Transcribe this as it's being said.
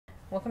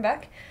welcome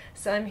back.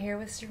 So I'm here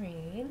with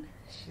Serein.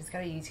 She's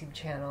got a YouTube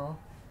channel.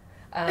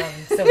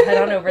 So head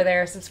on over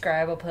there,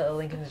 subscribe. I'll put a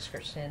link in the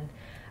description.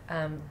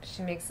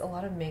 She makes a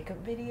lot of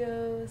makeup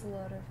videos, a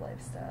lot of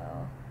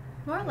lifestyle.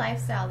 More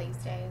lifestyle these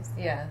days.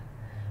 Yeah.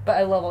 But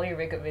I love all your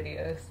makeup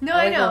videos. No,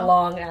 I know. The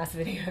long ass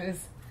videos.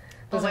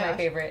 Those are my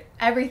favorite.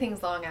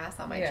 Everything's long ass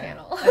on my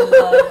channel. I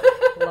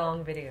love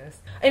long videos.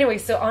 Anyway,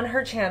 so on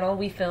her channel,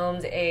 we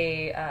filmed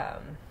a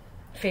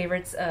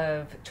favorites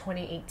of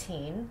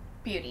 2018.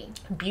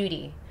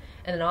 Beauty.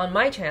 And then on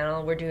my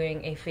channel, we're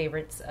doing a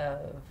favorites of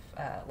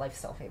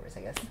lifestyle favorites,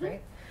 I guess,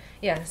 right?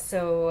 Yeah,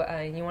 so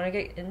you want to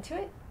get into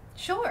it?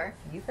 Sure.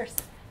 You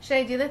first. Should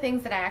I do the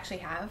things that I actually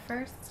have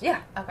first?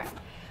 Yeah. Okay.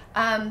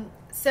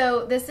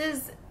 So this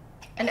is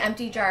an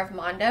empty jar of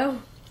Mondo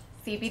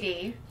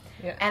CBD.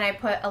 Yeah. And I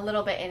put a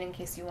little bit in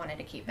case you wanted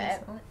to keep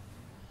it.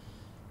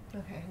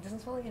 Okay. It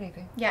doesn't smell like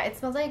anything. Yeah, it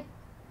smells like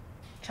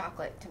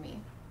chocolate to me.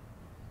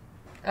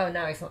 Oh,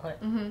 now I smell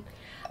it. Mm-hmm.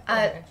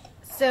 Okay.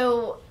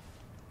 So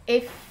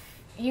if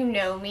you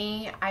know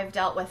me, I've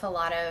dealt with a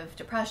lot of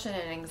depression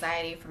and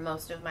anxiety for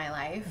most of my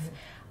life. Mm-hmm.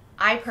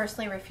 I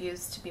personally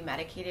refuse to be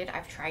medicated.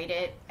 I've tried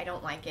it. I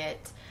don't like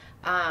it,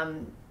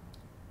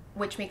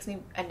 which makes me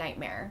a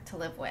nightmare to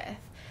live with.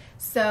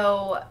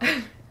 So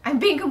I'm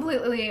being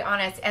completely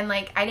honest, and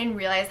like I didn't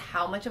realize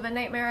how much of a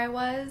nightmare I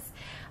was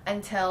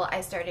until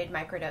I started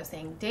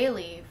microdosing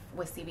daily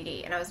with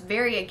CBD. And I was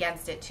very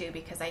against it too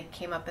because I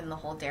came up in the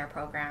whole DARE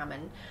program,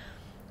 and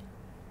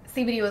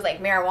CBD was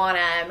like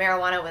marijuana.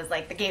 Marijuana was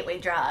like the gateway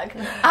drug.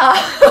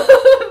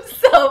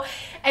 So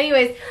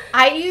anyways,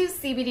 I use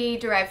CBD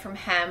derived from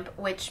hemp,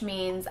 which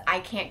means I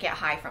can't get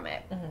high from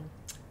it. Mm-hmm.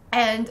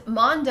 And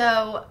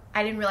Mondo,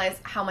 I didn't realize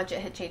how much it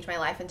had changed my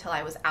life until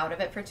I was out of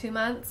it for 2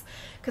 months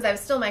because I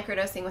was still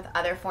microdosing with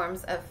other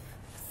forms of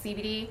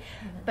CBD.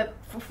 Mm-hmm. But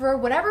for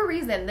whatever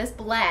reason, this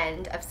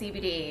blend of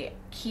CBD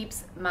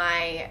keeps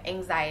my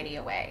anxiety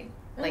away.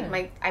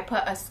 Like I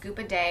put a scoop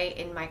a day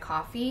in my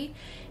coffee,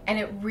 and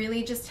it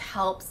really just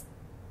helps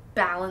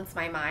balance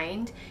my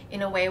mind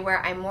in a way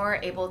where I'm more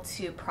able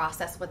to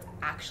process what's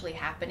actually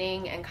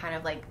happening and kind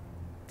of like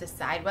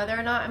decide whether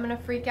or not I'm going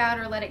to freak out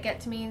or let it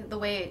get to me the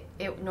way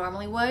it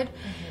normally would.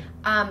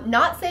 Mm-hmm.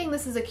 Not saying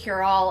this is a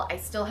cure-all. I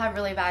still have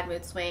really bad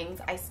mood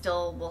swings. I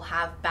still will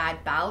have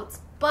bad bouts,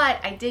 but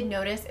I did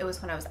notice it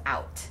was when I was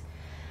out.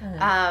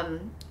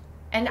 Mm-hmm.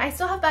 And I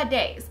still have bad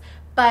days,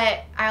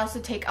 but I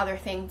also take other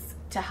things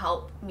to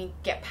help me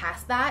get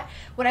past that.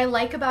 What I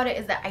like about it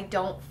is that I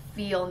don't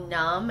feel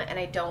numb and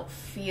I don't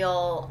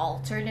feel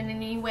altered in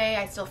any way.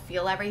 I still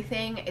feel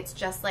everything. It's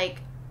just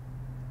like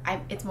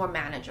it's more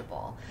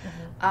manageable.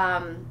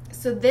 Mm-hmm.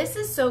 So this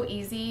is so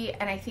easy,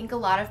 and I think a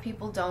lot of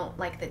people don't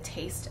like the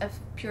taste of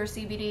pure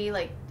CBD,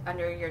 like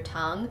under your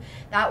tongue.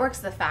 That works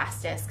the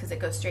fastest because it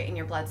goes straight in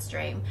your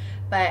bloodstream.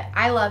 But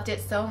I loved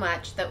it so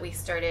much that we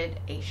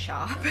started a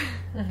shop,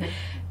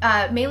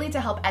 mm-hmm. Mainly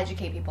to help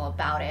educate people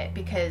about it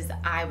because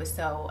I was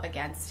so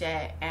against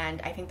it,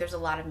 and I think there's a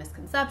lot of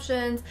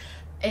misconceptions.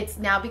 It's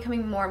now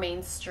becoming more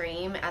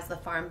mainstream as the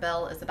Farm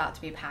Bill is about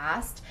to be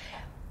passed.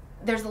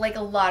 There's like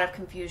a lot of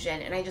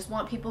confusion, and I just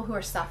want people who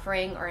are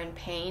suffering or in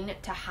pain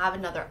to have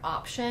another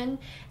option.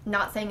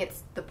 Not saying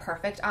it's the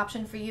perfect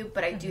option for you,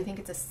 but I do think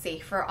it's a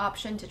safer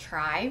option to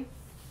try.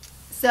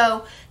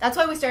 So that's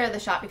why we started the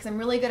shop, because I'm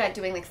really good at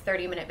doing like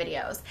 30-minute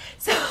videos.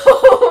 So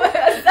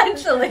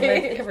essentially, my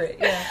favorite,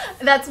 yeah.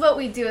 That's what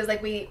we do is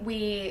like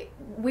we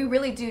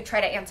really do try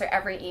to answer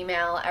every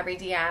email, every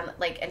DM,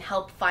 like, and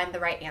help find the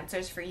right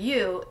answers for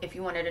you if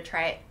you wanted to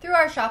try it through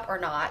our shop or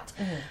not.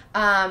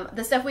 Mm-hmm.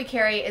 The stuff we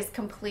carry is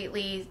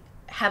completely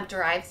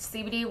hemp-derived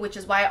CBD, which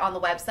is why on the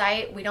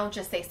website we don't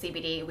just say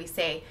CBD, we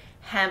say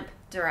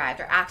hemp-derived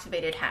or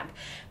activated hemp,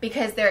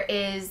 because there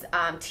is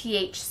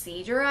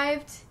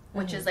THC-derived,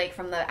 which mm-hmm. is like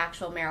from the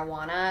actual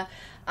marijuana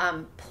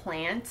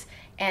plant,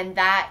 and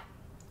that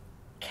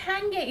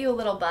can get you a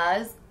little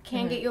buzz,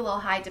 can mm-hmm. get you a little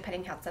high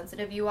depending how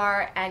sensitive you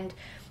are. And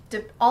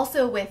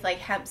also with like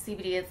hemp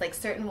CBD, it's like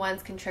certain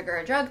ones can trigger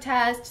a drug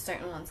test,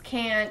 certain ones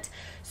can't.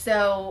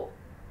 So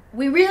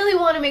we really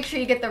want to make sure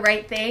you get the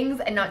right things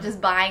and not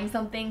just buying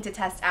something to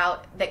test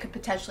out that could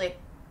potentially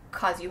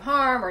cause you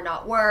harm or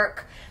not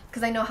work.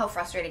 Because I know how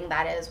frustrating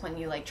that is when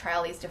you like try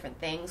all these different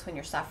things when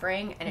you're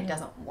suffering and it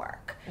doesn't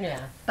work.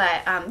 Yeah.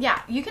 But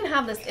yeah, you can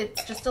have this.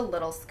 It's just a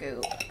little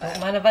scoop.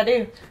 Mind if I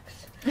do?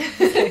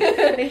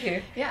 Thank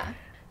you. Yeah.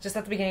 Just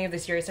at the beginning of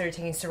this year, I started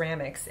taking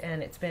ceramics,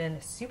 and it's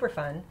been super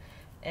fun.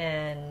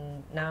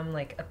 And now I'm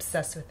like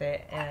obsessed with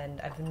it, and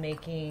I've been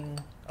making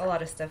a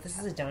lot of stuff. This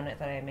is a donut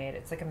that I made.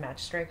 It's like a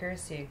match striker,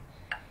 so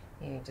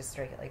you just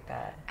strike it like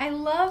that. I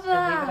love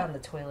that. I leave it on the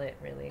toilet,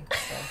 really.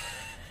 So.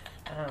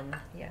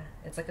 Yeah,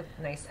 it's like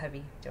a nice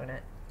heavy donut.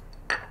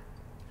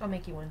 I'll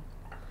make you one.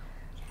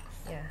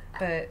 Yeah,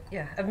 but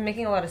yeah, I've been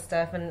making a lot of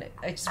stuff, and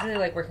I just really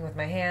like working with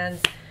my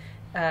hands.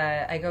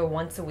 I go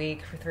once a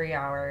week for 3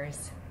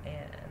 hours,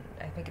 and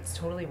I think it's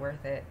totally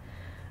worth it.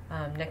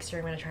 Next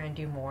year I'm going to try and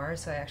do more,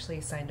 so I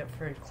actually signed up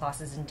for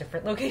classes in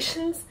different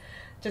locations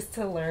just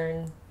to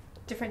learn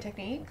Different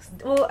techniques?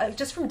 Well,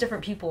 just from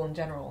different people in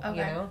general, Okay.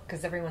 you know?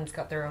 Because everyone's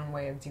got their own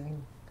way of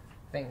doing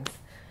things.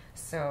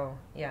 So,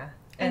 yeah.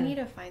 And I need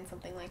to find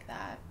something like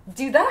that.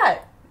 do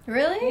that!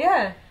 Really?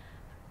 Yeah.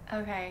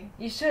 Okay.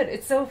 You should.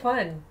 It's so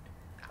fun.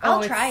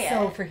 I'll try it's it.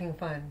 so freaking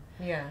fun.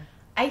 Yeah.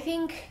 I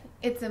think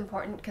it's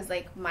important because,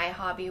 like, my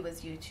hobby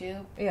was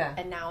YouTube. Yeah.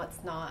 And now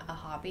it's not a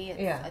hobby. It's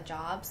Yeah. a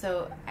job.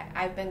 So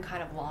I've been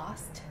kind of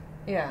lost.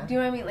 Yeah. Do you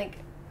know what I mean? Like,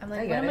 I'm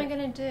like, what am I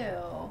going to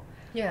do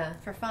Yeah.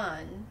 for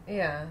fun?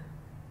 Yeah.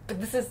 But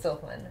this is still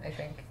fun, I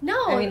think.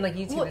 No. I mean, like,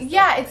 YouTube is still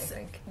yeah, fun, it's, I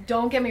think.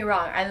 don't get me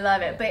wrong. I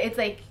love it. But it's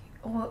like,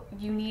 well,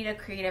 you need a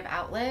creative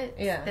outlet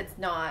that's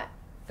not...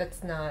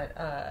 That's not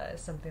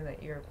something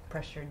that you're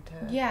pressured to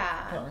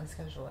put on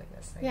schedule, I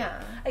guess.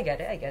 I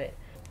get it.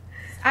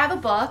 I have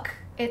a book.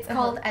 It's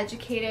called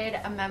Educated,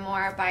 a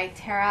memoir by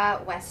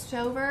Tara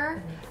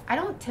Westover. Mm-hmm. I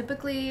don't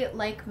typically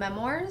like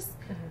memoirs.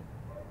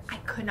 I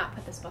could not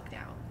put this book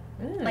down.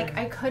 Like,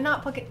 I could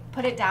not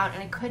put it down,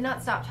 and I could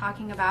not stop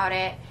talking about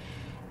it.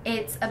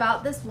 It's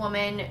about this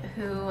woman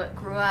who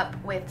grew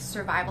up with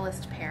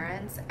survivalist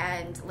parents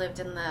and lived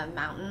in the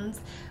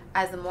mountains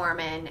as a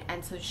Mormon,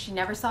 and so she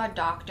never saw a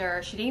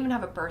doctor. She didn't even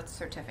have a birth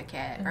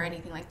certificate or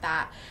anything like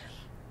that.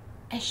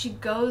 And she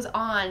goes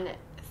on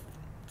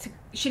to,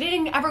 she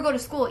didn't ever go to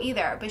school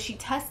either, but she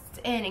tests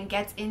in and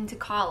gets into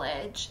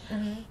college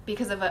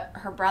because of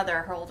her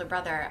brother, her older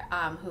brother,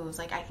 who was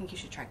like, I think you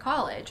should try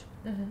college.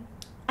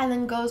 And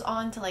then goes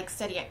on to, like,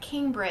 study at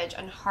Cambridge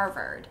and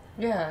Harvard.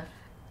 Yeah.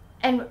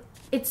 And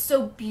it's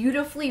so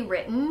beautifully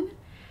written.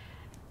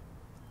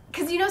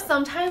 Because, you know,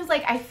 sometimes,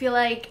 like, I feel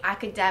like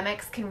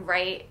academics can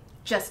write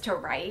just to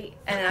write.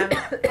 And I'm...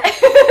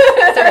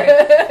 Sorry.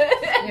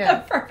 Yeah.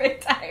 The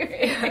perfect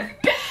timing.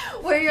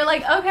 Where you're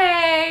like,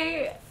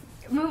 okay,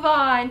 move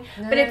on.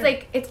 But it's,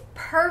 like, it's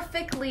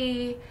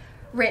perfectly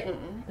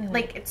written.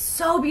 Like, it's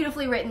so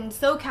beautifully written,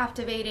 so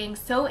captivating,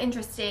 so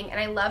interesting. And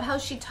I love how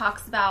she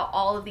talks about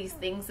all of these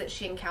things that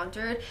she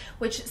encountered,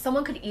 which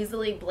someone could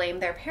easily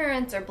blame their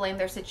parents or blame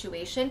their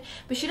situation.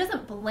 But she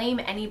doesn't blame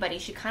anybody.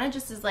 She kind of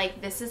just is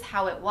like, this is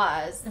how it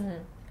was.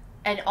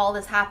 And all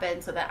this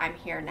happened so that I'm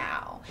here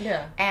now.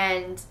 Yeah.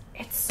 And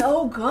it's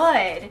so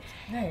good.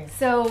 Nice.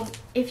 So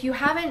if you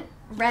haven't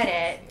read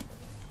it,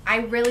 I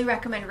really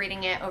recommend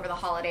reading it over the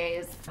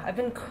holidays. I've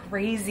been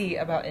crazy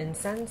about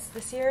incense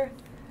this year.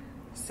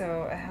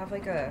 So I have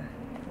like I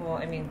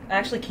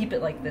actually keep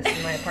it like this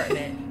in my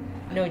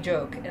apartment. No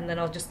joke. And then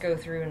I'll just go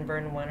through and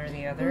burn one or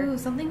the other. Ooh,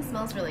 something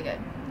smells really good.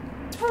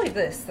 It's probably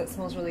this that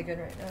smells really good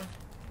right now.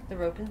 The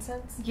rope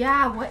incense.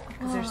 Yeah, what?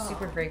 Because they're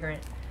super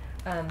fragrant.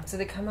 So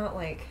they come out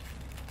like...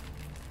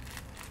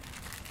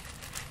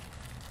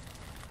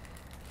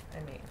 I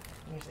mean,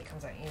 usually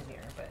comes out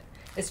easier, but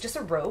it's just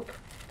a rope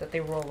that they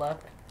roll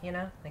up, you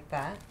know, like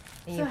that.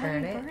 And So you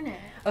burn how do you burn it?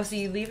 Oh, so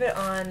you leave it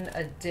on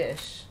a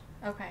dish.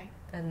 Okay.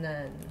 And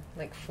then,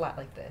 like, flat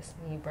like this.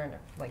 And you burn it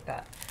like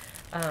that.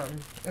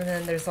 And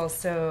then there's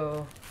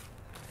also...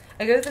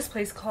 I go to this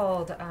place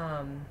called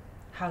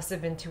House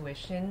of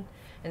Intuition.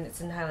 And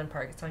it's in Highland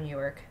Park. It's on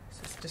York.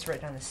 So it's just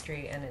right down the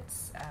street. And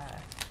it's...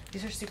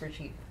 these are super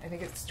cheap. I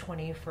think it's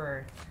 $20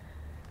 for...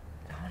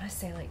 I want to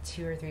say, like, $2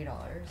 or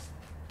 $3.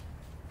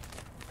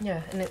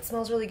 Yeah, and it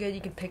smells really good.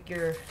 You can pick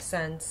your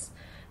scents.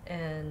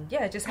 And,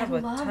 yeah, just have a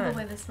ton. I love the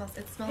way this smells.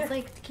 It smells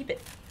like... Keep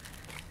it.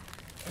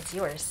 It's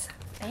yours.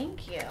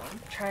 Thank you.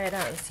 Try it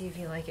out and see if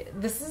you like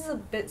it. This is a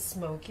bit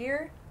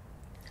smokier.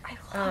 I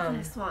love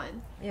this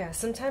one. Yeah,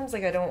 sometimes,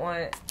 like, I don't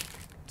want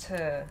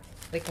to,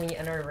 like, when you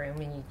enter a room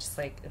and you just,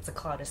 like, it's a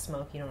cloud of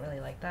smoke, you don't really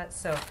like that,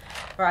 so,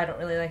 or I don't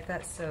really like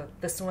that, so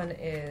this one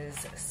is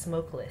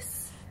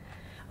smokeless.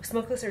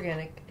 Smokeless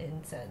organic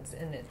incense,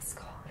 and it's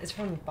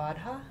from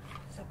Badha.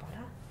 Is that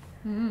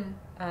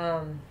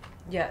Badha?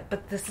 Yeah,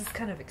 but this is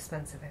kind of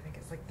expensive. I think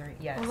it's like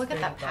Well, look at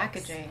that $30.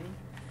 packaging.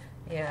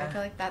 Yeah. I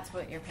feel like that's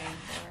what you're paying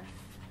for.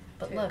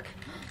 But look,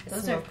 it's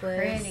Those smokeless. are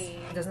pretty.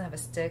 It doesn't have a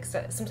stick.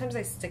 So sometimes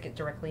I stick it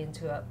directly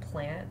into a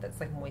plant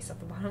that's like moist at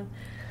the bottom.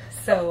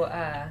 So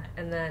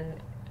and then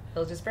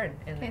it'll just burn.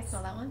 And Can I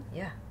smell that one?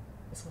 Yeah,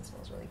 this one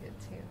smells really good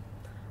too.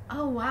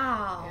 Oh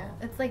wow,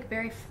 Yeah. it's like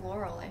very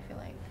floral. I feel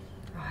like.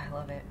 Oh, I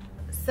love it.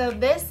 So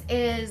this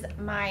is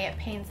my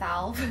pain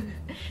salve.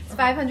 It's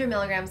 500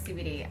 milligrams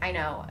CBD. I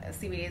know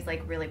CBD is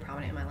like really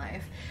prominent in my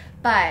life,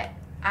 but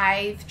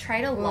I've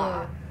tried a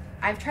lot.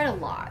 I've tried a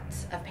lot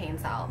of pain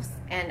salves,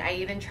 and I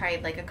even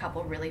tried like a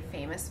couple really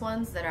famous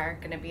ones that are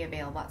going to be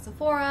available at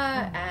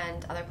Sephora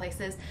and other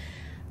places.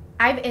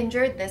 I've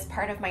injured this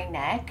part of my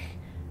neck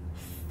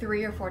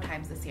 3 or 4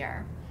 times this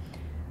year.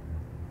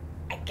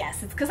 I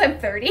guess it's because I'm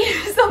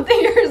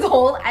 30-something years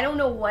old. I don't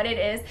know what it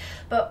is,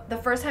 but the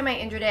first time I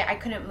injured it, I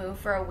couldn't move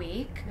for a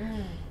week,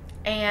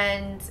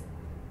 and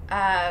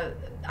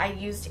I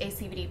used a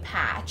CBD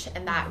patch,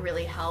 and that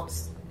really helped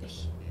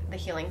the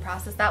healing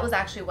process. That was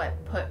actually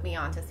what put me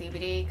onto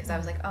CBD, because I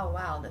was like, oh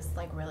wow, this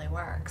like really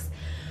works.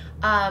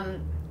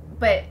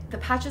 But the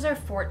patches are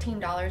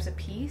 $14 a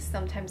piece,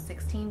 sometimes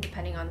 $16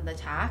 depending on the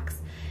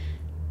tax.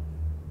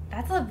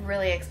 That's a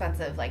really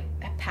expensive like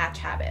patch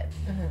habit.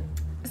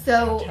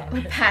 So,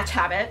 patch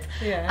habit.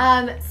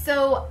 Yeah.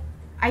 So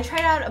I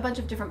tried out a bunch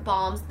of different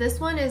balms. This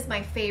one is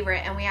my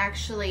favorite, and we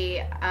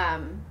actually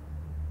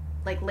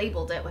like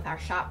labeled it with our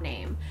shop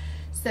name.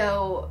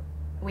 So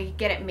we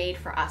get it made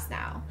for us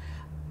now.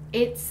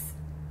 It's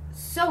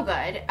so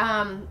good.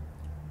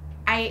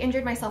 I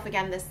injured myself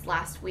again this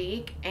last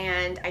week,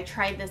 and I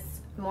tried this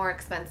more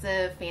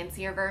expensive,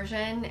 fancier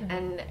version,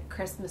 and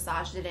Chris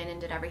massaged it in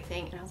and did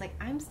everything, and I was like,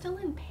 I'm still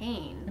in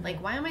pain.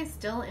 Like, why am I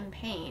still in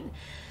pain?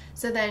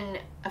 So then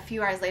a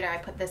few hours later, I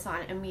put this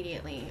on.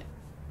 Immediately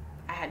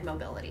I had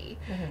mobility,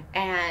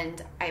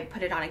 and I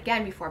put it on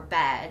again before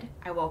bed.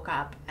 I woke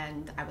up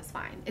and I was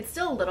fine. It's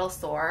still a little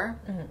sore,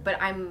 but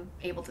I'm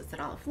able to sit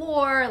on the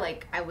floor.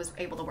 Like, I was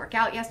able to work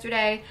out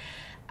yesterday.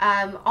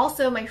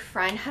 Also, my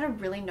friend had a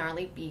really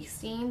gnarly bee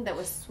sting that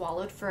was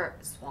swollen for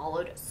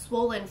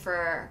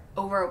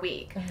over a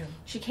week.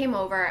 She came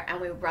over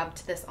and we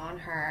rubbed this on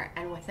her,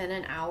 and within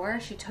an hour,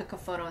 she took a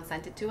photo and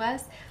sent it to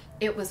us.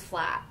 It was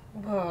flat.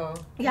 Whoa.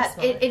 Yeah,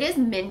 it is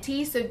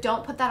minty, so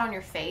don't put that on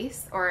your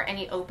face or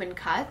any open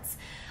cuts.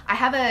 I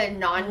have a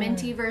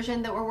non-minty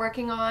version that we're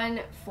working on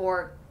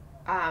for,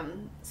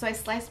 so I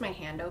sliced my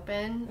hand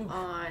open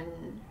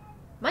on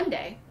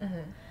Monday.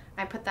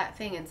 I put that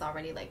thing, and it's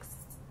already like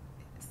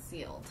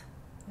sealed.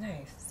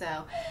 Nice.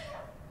 So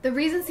the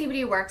reason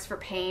CBD works for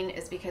pain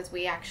is because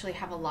we actually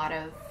have a lot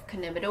of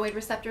cannabinoid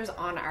receptors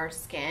on our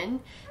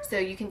skin, so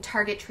you can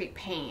target treat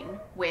pain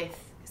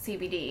with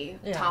CBD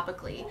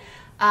topically.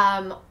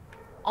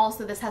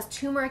 Also, this has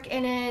turmeric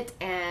in it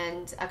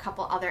and a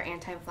couple other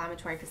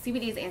anti-inflammatory, because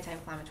CBD is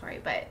anti-inflammatory,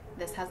 but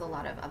this has a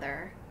lot of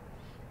other,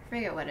 I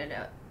forget what it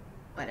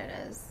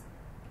is.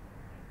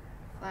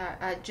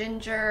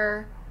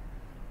 Ginger.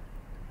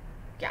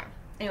 Yeah.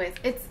 Anyways,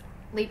 it's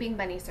Leaping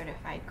Bunny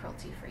certified,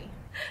 cruelty free.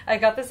 I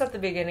got this at the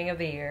beginning of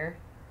the year,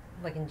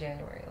 like in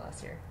January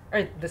last year,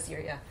 or this year,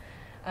 yeah.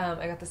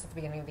 I got this at the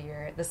beginning of the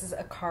year. This is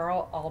a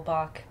Carl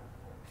Auböck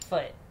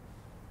foot.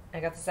 I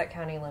got this at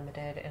County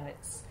Limited, and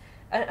it's,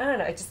 I don't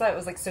know, I just thought it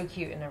was like so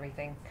cute and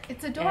everything.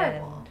 It's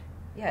adorable. And,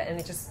 yeah, and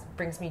it just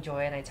brings me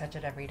joy, and I touch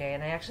it every day,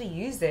 and I actually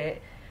use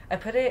it. I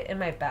put it in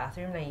my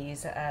bathroom, and I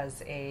use it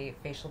as a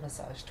facial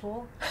massage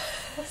tool.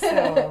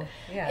 So,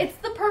 yeah. It's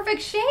the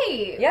perfect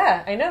shape.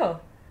 Yeah, I know.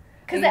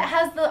 Because it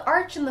has the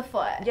arch in the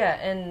foot. Yeah,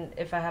 and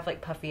if I have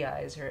like puffy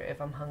eyes or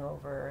if I'm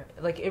hungover,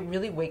 like it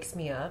really wakes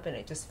me up, and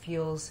it just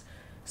feels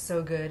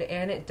so good,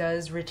 and it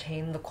does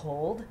retain the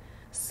cold.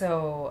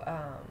 So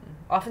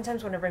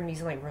oftentimes whenever I'm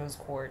using like rose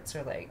quartz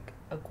or like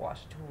a gouache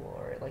tool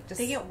or like just...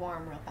 They get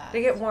warm real fast.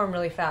 They get warm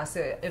really fast.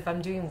 So if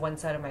I'm doing one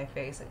side of my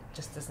face, it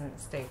just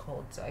doesn't stay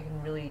cold. So I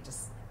can really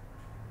just...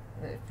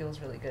 It feels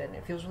really good, and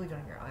it feels really good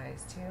on your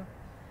eyes too.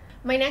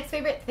 My next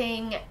favorite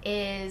thing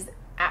is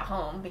at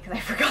home, because I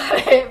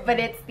forgot it, but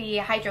it's the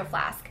hydro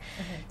flask.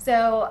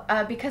 So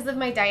because of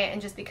my diet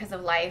and just because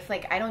of life,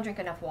 like I don't drink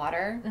enough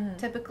water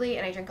typically,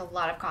 and I drink a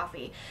lot of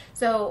coffee.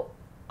 So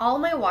all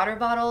my water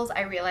bottles,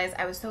 I realized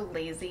I was so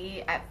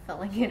lazy at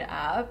filling it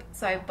up.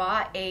 So I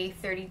bought a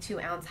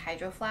 32-ounce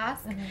hydro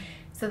flask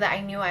so that I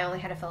knew I only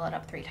had to fill it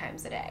up 3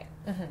 times a day.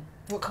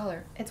 What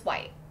color? It's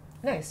white.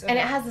 Nice. Okay. And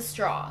it has a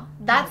straw.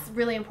 That's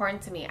really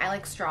important to me. I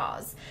like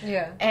straws.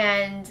 Yeah.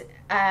 And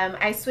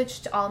I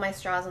switched all my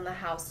straws in the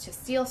house to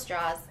steel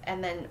straws,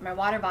 and then my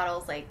water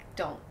bottles like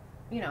don't,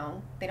 you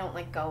know, they don't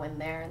like go in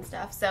there and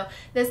stuff. So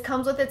this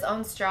comes with its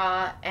own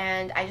straw,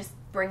 and I just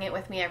bring it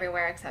with me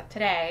everywhere except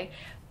today.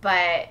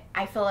 But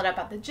I fill it up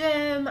at the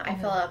gym. I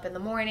fill it up in the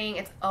morning.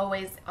 It's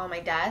always on my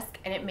desk,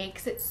 and it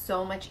makes it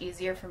so much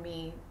easier for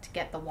me to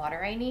get the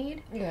water I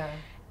need. Yeah.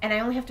 And I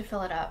only have to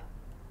fill it up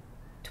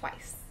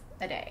twice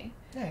a day.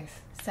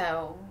 Nice.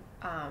 So,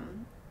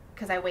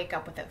 because I wake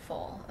up with it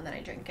full, and then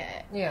I drink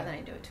it, and then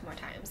I do it 2 more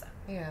times.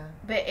 Yeah.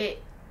 But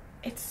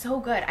it's so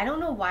good. I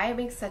don't know why it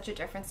makes such a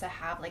difference to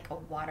have like a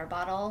water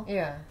bottle.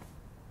 Yeah.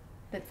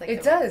 That's like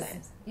it does.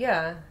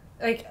 Yeah.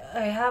 Like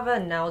I have a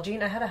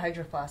Nalgene. I had a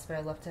hydro flask, but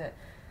I left it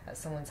at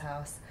someone's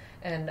house,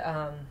 and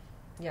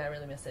yeah, I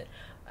really miss it.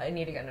 I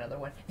need to get another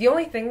one. The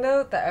only thing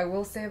though that I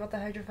will say about the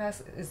hydro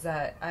flask is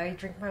that I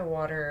drink my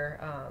water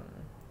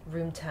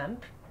room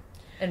temp.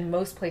 And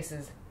most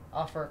places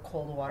offer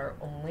cold water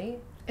only.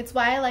 It's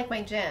why I like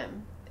my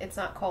gym. It's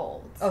not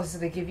cold. Oh, so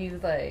they give you,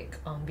 like,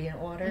 ambient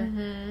water?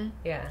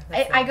 Yeah.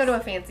 I go to a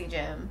fancy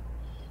gym.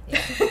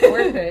 Yeah.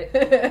 Worth it.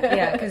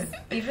 Yeah, because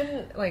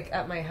even, like,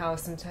 at my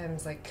house,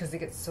 sometimes, like, because it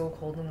gets so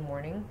cold in the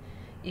morning,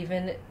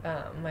 even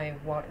my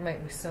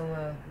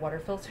Soma water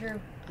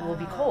filter will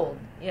be cold.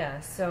 Yeah,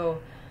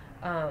 so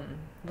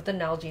with the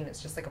Nalgene,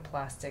 it's just, like, a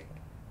plastic.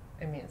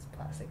 I mean, it's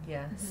plastic,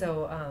 yeah.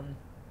 So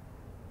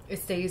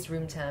it stays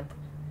room temp.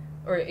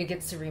 Or it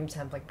gets to room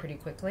temp like pretty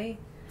quickly.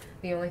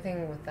 The only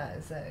thing with that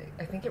is that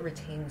I think it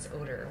retains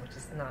odor, which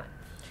is not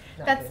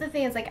That's good. The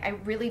thing, is like I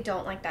really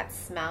don't like that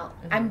smell.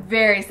 I'm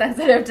very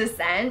sensitive to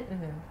scent.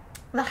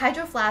 The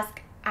hydro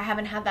flask, I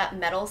haven't had that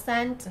metal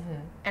scent,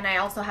 and I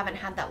also haven't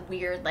had that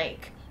weird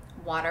like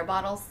water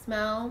bottle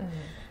smell.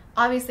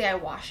 Obviously I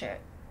wash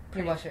it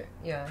pretty, you wash it,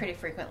 yeah. pretty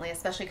frequently,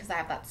 especially because I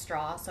have that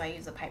straw, so I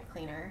use a pipe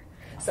cleaner.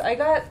 So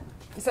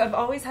I've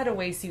always had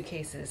away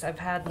suitcases. I've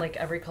had like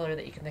every color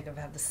that you can think of.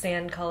 I have the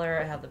sand color,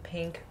 I have the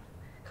pink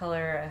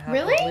color, I have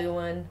Really? the blue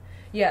one.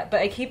 Yeah, but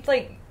I keep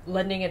like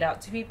lending it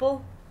out to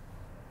people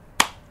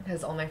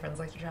because all my friends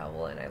like to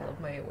travel and I love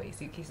my away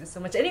suitcases so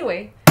much.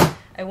 Anyway,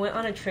 I went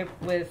on a trip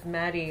with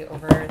Maddie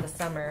over the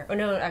summer. Oh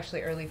no,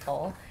 actually early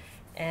fall.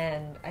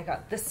 And I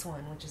got this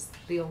one, which is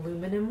the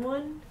aluminum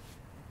one.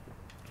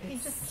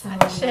 It's just so touch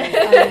nice. it.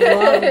 I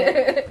love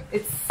it.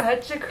 It's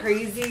such a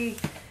crazy...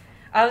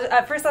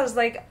 At first I was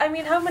like, I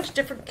mean, how much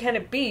different can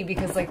it be?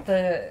 Because like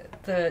I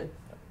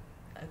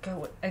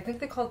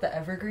think they call it the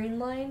Evergreen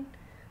line,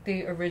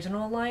 the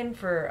original line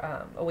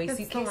for away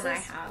suitcases. It's the one I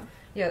have.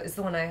 Yeah, it's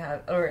the one I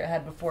have, or I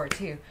had before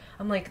too.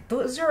 I'm like,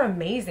 those are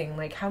amazing.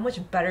 Like, how much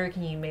better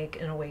can you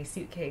make an away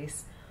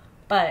suitcase?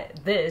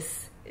 But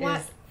this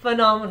is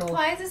phenomenal.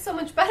 Why is it so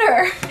much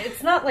better?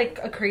 It's not like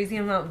a crazy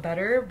amount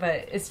better,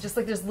 but it's just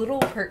like there's little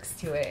perks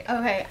to it.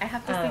 Okay, I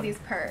have to see these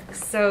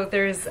perks. So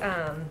there's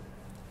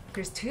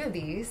 2 of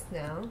these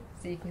now,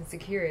 so you can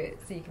secure it,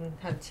 so you can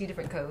have 2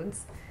 different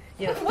codes.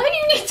 Yeah. Why do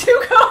you need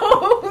 2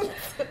 codes?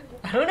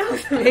 I don't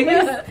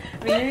know.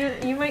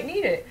 Maybe you might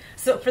need it.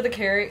 So for the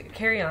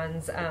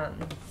carry-ons,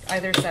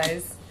 either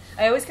size.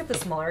 I always kept the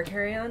smaller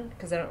carry-on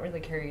because I don't really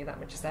carry that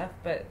much stuff.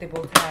 But they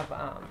both have.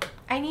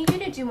 I need you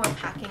to do more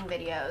packing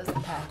videos.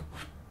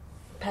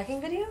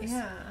 Packing videos?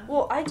 Yeah.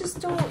 Well, I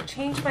just don't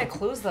change my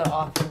clothes that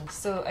often.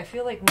 So I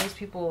feel like most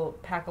people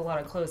pack a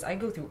lot of clothes. I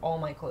go through all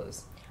my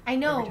clothes. I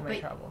know, every time I but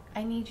travel.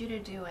 I need you to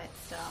do it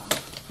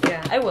still.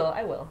 Yeah, I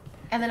will.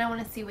 And then I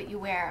want to see what you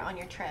wear on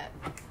your trip.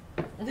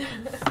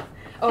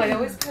 Oh, I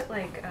always put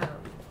like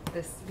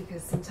this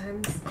because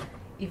sometimes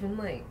even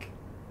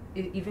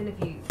if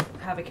you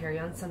have a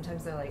carry-on,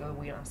 sometimes they're like, oh,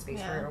 we don't have space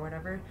for it or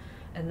whatever.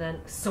 And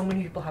then so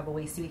many people have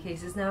away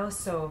suitcases now,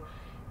 so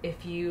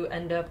if you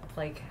end up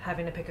like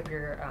having to pick up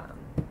your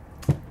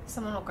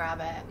someone will grab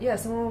it. Yeah,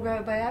 someone will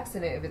grab it by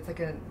accident if it's like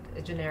a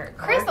generic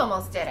car. Chris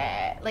almost did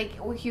it. Like,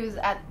 he was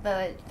at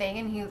the thing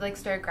and he like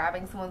started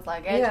grabbing someone's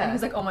luggage and he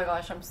was like, oh my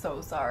gosh, I'm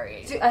so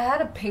sorry. Dude, I have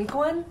a pink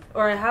one,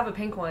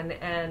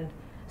 and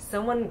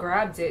someone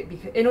grabbed it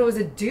and it was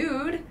a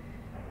dude,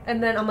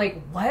 and then I'm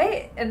like,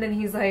 what? And then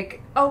he's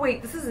like, oh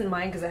wait, this isn't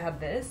mine because I have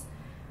this.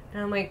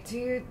 And I'm like,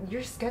 dude,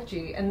 you're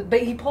sketchy.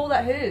 But he pulled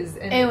out his,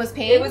 and it was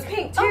pink. It was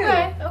pink too.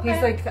 Okay.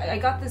 He's like, I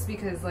got this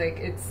because like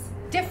it's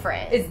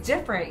different. It's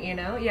different, you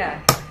know?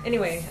 Yeah.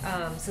 Anyway,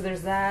 so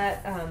there's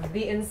that.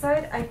 The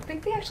inside, I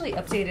think they actually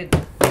updated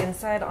the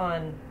inside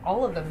on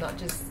all of them, not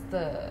just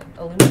the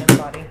aluminum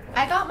body.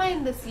 I got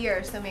mine this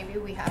year, so maybe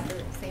we have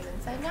the same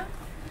inside now.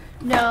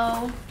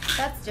 No,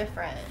 that's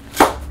different.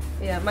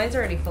 Yeah, mine's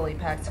already fully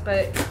packed,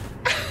 but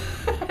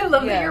I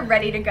love that you're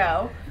ready to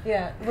go.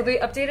 Yeah, well, they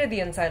updated the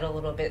inside a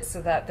little bit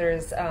so that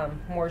there's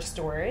more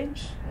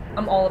storage.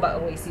 I'm all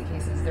about away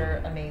suitcases.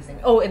 They're amazing.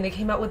 Oh, and they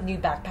came out with new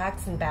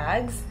backpacks and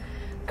bags.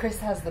 Chris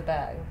has the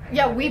bag.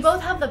 Yeah, we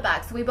both have the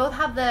bag. So we both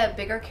have the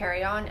bigger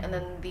carry-on and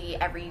then the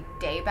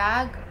everyday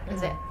bag.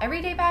 Is it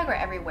everyday bag or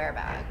everywhere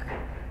bag?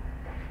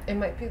 It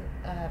might be.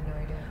 I have no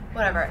idea.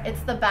 Whatever.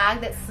 It's the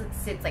bag that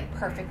sits like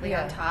perfectly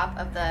on top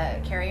of the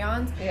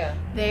carry-ons. Yeah.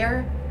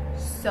 They're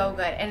so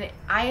good. And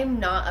I am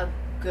not a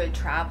good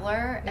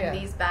traveler, and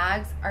these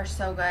bags are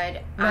so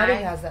good. Maddie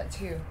has that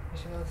too.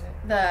 She loves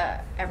it.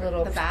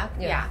 The bag?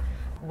 Yeah.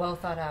 Well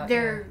thought out.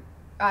 They're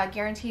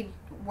guaranteed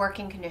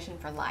working condition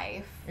for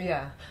life.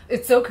 Yeah.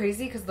 It's so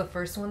crazy because the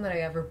first one that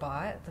I ever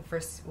bought, the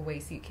first away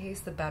suitcase,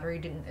 the battery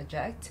didn't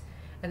eject.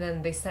 And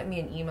then they sent me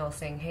an email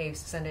saying, hey,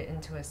 send it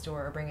into a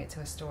store or bring it to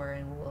a store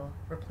and we'll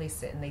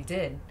replace it. And they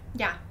did.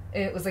 Yeah.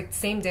 It was like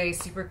same day,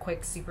 super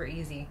quick, super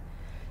easy.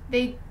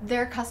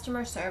 Their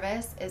customer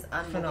service is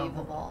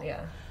unbelievable. Phenomenal.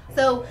 Yeah.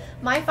 So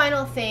my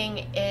final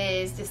thing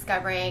is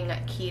discovering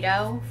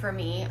keto for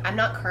me. I'm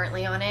not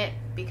currently on it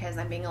because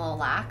I'm being a little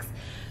lax.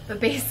 But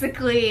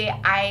basically,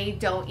 I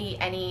don't eat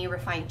any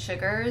refined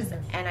sugars,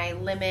 and I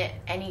limit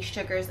any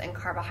sugars and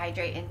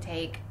carbohydrate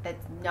intake that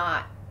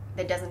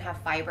doesn't have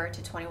fiber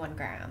to 21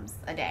 grams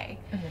a day.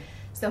 Mm-hmm.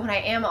 So when I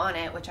am on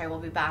it, which I will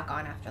be back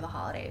on after the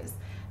holidays,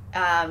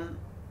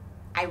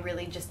 I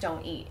really just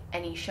don't eat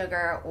any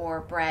sugar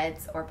or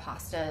breads or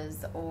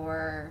pastas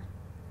or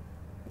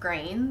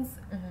grains.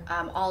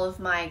 Mm-hmm. All of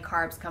my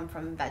carbs come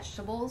from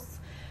vegetables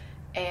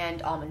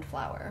and almond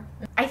flour.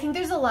 I think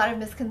there's a lot of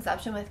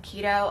misconception with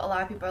keto. A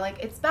lot of people are like,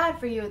 it's bad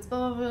for you, it's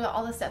blah, blah, blah,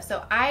 all this stuff.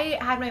 So I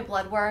had my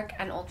blood work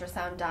and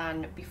ultrasound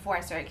done before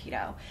I started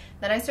keto.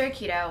 Then I started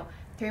keto.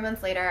 3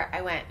 months later,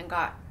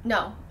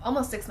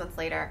 almost 6 months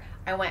later,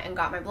 I went and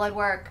got my blood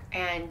work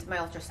and my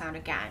ultrasound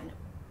again.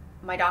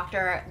 My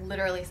doctor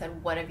literally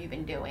said, what have you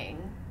been doing?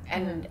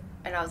 And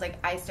I was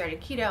like, I started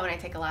keto and I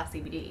take a lot of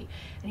CBD.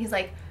 And he was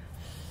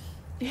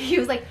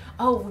like,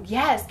 oh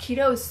yes,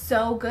 keto is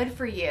so good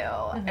for you.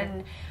 Mm-hmm.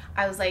 And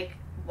I was like,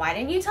 why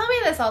didn't you tell me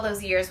this all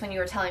those years when you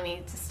were telling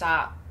me to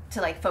stop,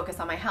 to like focus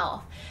on my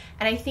health?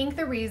 And I think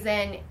the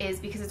reason is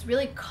because it's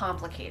really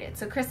complicated.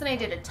 So Chris and I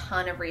did a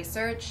ton of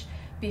research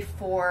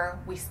before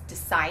we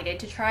decided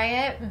to try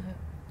it. Mm-hmm.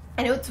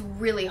 And it's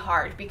really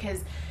hard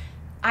because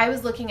I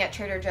was looking at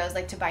Trader Joe's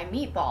like to buy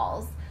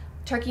meatballs,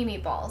 turkey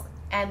meatballs,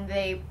 and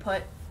they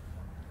put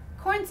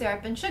corn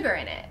syrup and sugar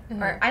in it.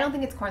 Mm-hmm. Or I don't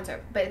think it's corn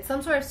syrup, but it's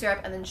some sort of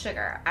syrup and then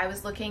sugar. I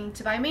was looking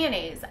to buy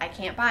mayonnaise. I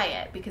can't buy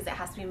it because it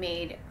has to be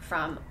made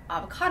from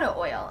avocado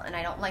oil, and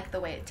I don't like the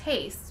way it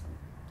tastes,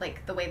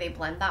 like the way they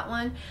blend that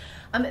one.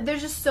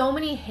 There's just so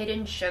many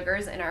hidden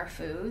sugars in our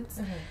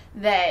foods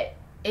that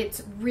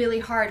it's really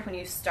hard when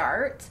you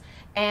start.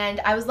 And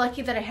I was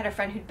lucky that I had a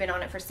friend who'd been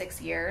on it for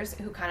 6 years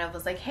who kind of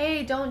was like,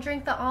 hey, don't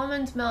drink the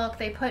almond milk.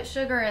 They put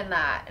sugar in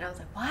that. And I was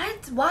like,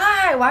 what?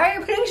 Why? Why are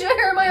you putting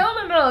sugar in my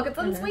almond milk? It's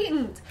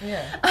unsweetened.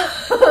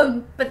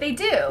 Yeah. But they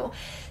do.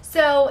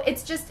 So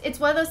it's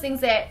one of those things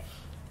that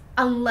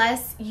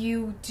unless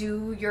you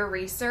do your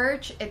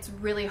research, it's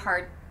really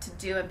hard to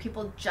do. And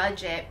people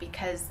judge it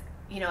because,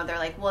 you know, they're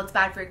like, well, it's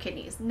bad for your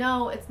kidneys.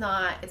 No, it's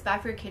not. It's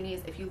bad for your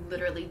kidneys if you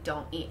literally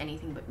don't eat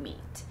anything but meat,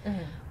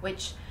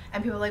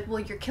 and people are like, well,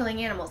 you're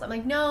killing animals. I'm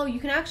like, no, you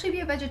can actually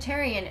be a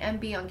vegetarian and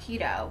be on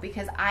keto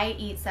because I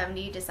eat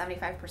 70 to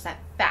 75%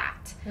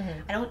 fat.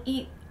 I don't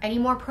eat any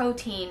more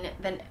protein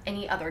than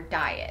any other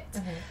diet.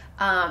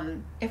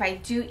 If I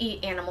do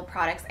eat animal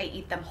products, I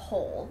eat them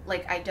whole.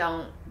 Like, I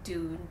don't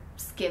do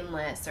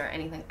skinless or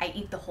anything. I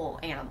eat the whole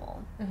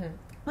animal,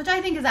 which I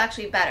think is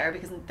actually better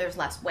because there's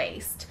less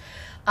waste.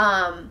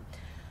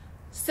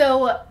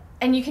 So,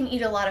 and you can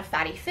eat a lot of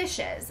fatty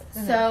fishes.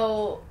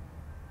 So,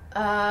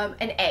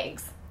 and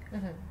eggs.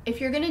 If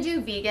you're going to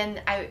do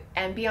vegan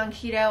and be on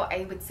keto,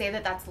 I would say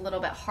that that's a little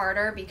bit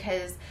harder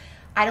because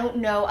I don't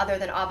know other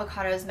than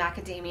avocados,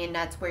 macadamia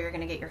nuts, where you're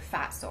going to get your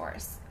fat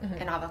source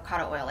in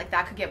avocado oil. Like,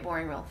 that could get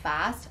boring real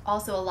fast.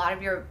 Also, a lot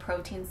of your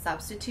protein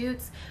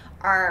substitutes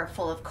are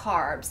full of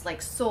carbs,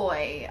 like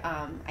soy.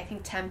 I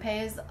think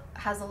tempeh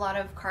has a lot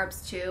of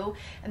carbs too.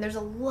 And there's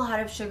a lot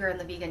of sugar in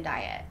the vegan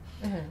diet.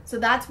 So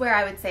that's where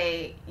I would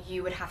say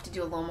you would have to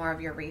do a little more of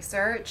your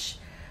research.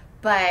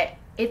 But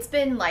it's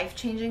been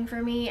life-changing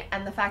for me,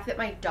 and the fact that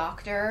my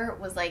doctor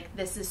was like,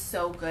 this is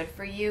so good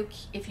for you,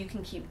 if you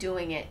can keep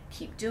doing it,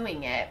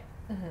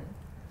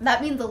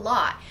 that means a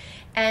lot.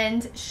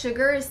 And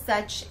sugar is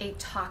such a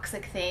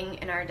toxic thing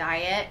in our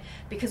diet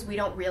because we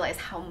don't realize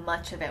how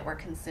much of it we're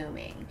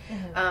consuming.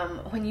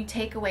 When you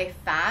take away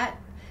fat,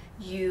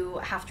 you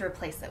have to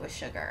replace it with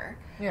sugar.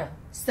 Yeah.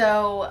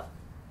 So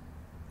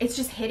it's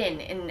just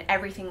hidden in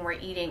everything we're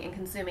eating and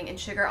consuming. And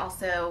sugar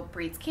also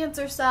breeds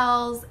cancer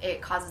cells.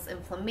 It causes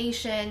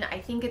inflammation. I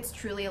think it's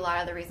truly a lot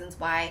of the reasons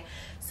why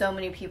so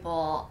many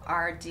people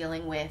are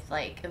dealing with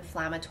like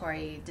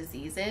inflammatory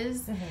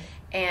diseases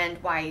and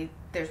why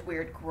there's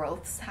weird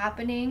growths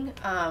happening.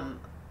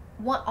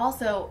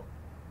 Also,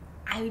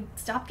 I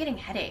stopped getting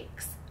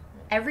headaches.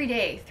 Every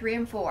day, 3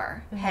 and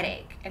 4,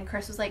 headache. And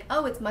Chris was like,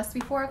 oh, it must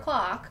be 4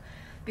 o'clock,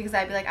 because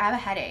I'd be like, I have a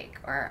headache,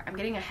 or I'm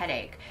getting a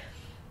headache.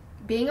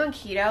 Being on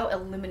keto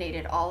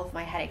eliminated all of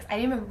my headaches. I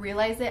didn't even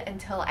realize it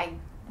until I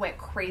went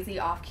crazy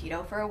off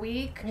keto for a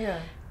week. Yeah.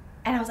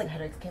 And I was like,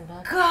 headaches came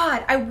back.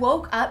 God, I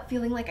woke up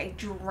feeling like I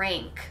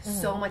drank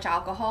so much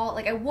alcohol.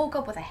 Like, I woke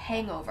up with a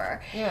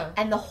hangover. Yeah.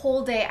 And the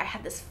whole day I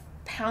had this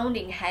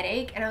pounding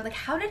headache, and I was like,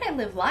 how did I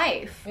live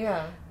life?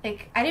 Yeah.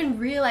 Like, I didn't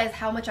realize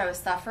how much I was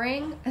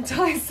suffering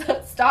until I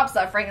stopped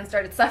suffering and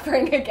started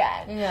suffering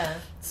again. Yeah.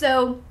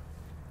 So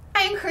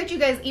I encourage you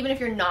guys, even if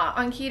you're not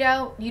on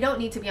keto, you don't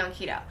need to be on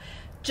keto,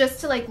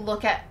 just to like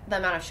look at the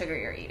amount of sugar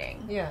you're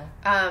eating.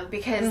 Yeah.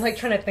 Because I'm like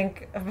trying to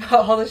think about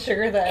all the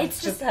sugar that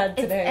I've just had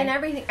today. And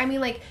everything. I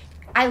mean, like,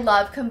 I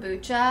love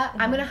kombucha.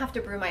 I'm gonna have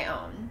to brew my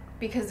own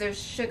because there's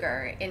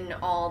sugar in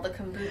all the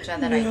kombucha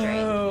that I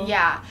drink.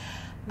 Yeah.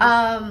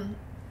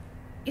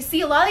 You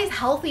see, a lot of these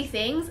healthy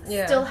things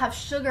still have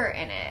sugar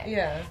in it.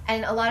 Yeah.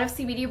 And a lot of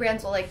CBD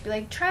brands will like be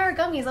like, try our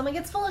gummies. I'm like,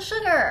 it's full of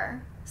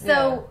sugar.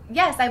 So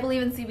yes, I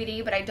believe in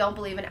CBD, but I don't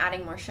believe in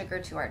adding more sugar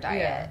to our diet.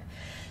 Yeah.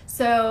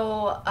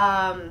 So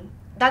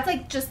that's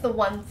like just the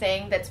one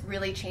thing that's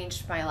really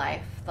changed my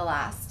life the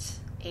last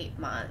 8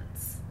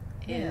 months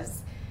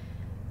is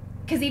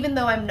because even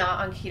though I'm not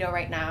on keto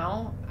right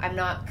now, I'm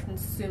not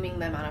consuming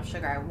the amount of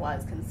sugar I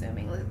was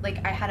consuming.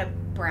 Like, I had a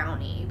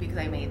brownie because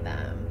I made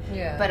them.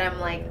 Yeah. But I'm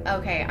like,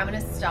 okay, I'm going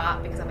to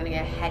stop because I'm going to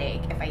get a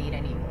headache if I eat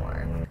any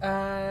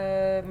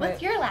more.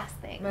 What's your last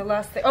thing? My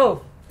last thing.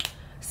 Oh,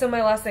 so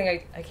my last thing,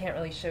 I can't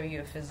really show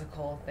you a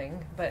physical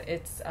thing, but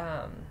it's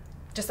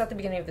just at the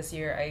beginning of this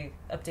year,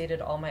 I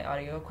updated all my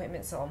audio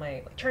equipment, so all my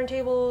like,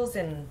 turntables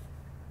and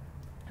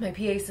my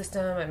PA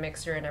system, my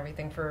mixer and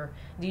everything for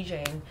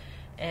DJing.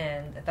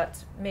 And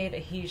that's made a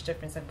huge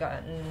difference. I've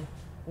gotten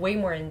way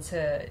more into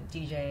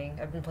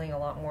DJing. I've been playing a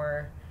lot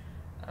more,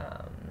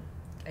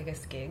 I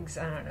guess, gigs.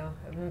 I don't know.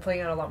 I've been playing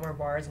at a lot more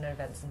bars and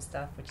events and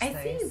stuff, which is nice.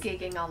 I see you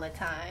gigging all the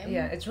time.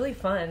 Yeah, it's really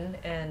fun,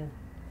 and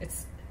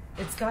it's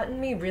gotten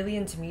me really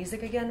into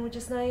music again, which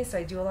is nice.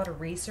 I do a lot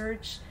of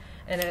research,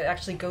 and it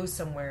actually goes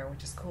somewhere,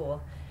 which is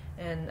cool.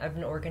 And I've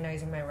been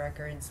organizing my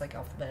records, like,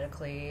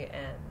 alphabetically,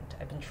 and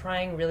I've been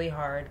trying really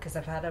hard, because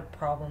I've had a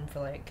problem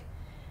for, like,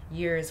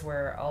 years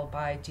where I'll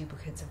buy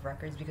duplicates of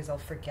records because I'll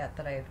forget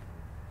that I've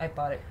I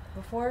bought it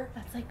before.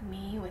 That's like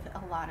me with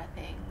a lot of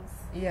things.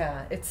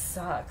 Yeah, it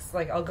sucks.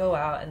 Like, I'll go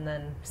out and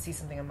then see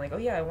something, I'm like, oh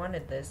yeah, I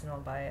wanted this, and I'll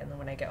buy it, and then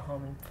when I get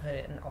home and put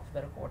it in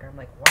alphabetical order, I'm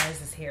like, why is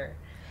this here?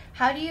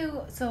 How do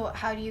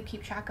you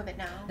keep track of it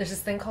now? There's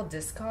this thing called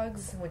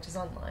Discogs, which is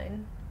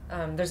online.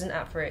 There's an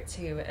app for it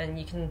too, and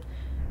you can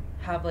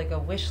have like a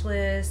wish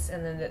list,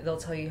 and then they'll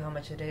tell you how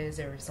much it is,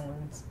 or if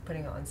someone's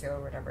putting it on sale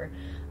or whatever.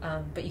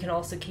 But you can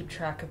also keep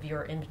track of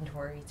your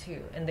inventory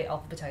too, and they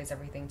alphabetize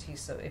everything too,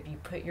 so if you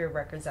put your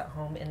records at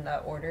home in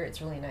that order,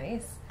 it's really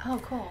nice. Oh,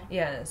 cool.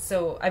 Yeah,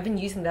 so I've been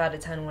using that a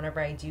ton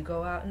whenever I do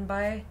go out and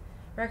buy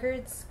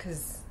records,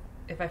 because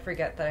if I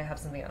forget that I have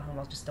something at home,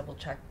 I'll just double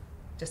check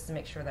just to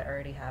make sure that I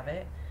already have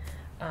it.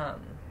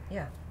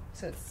 Yeah,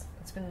 so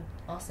it's been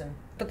awesome.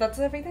 But that's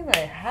everything that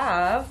I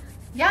have.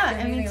 Yeah,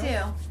 and me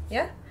too.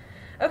 Yeah?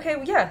 Okay,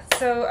 well, yeah,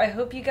 so I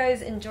hope you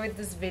guys enjoyed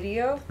this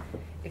video.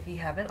 If you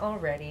haven't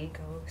already,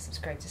 go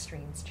subscribe to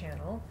Serein's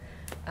channel.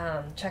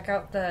 Check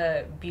out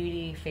the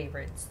beauty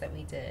favorites that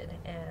we did.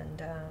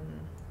 And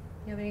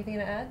you have anything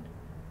to add?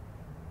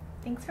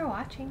 Thanks for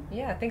watching.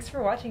 Yeah, thanks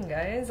for watching,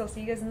 guys. I'll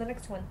see you guys in the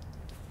next one.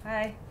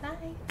 Bye. Bye.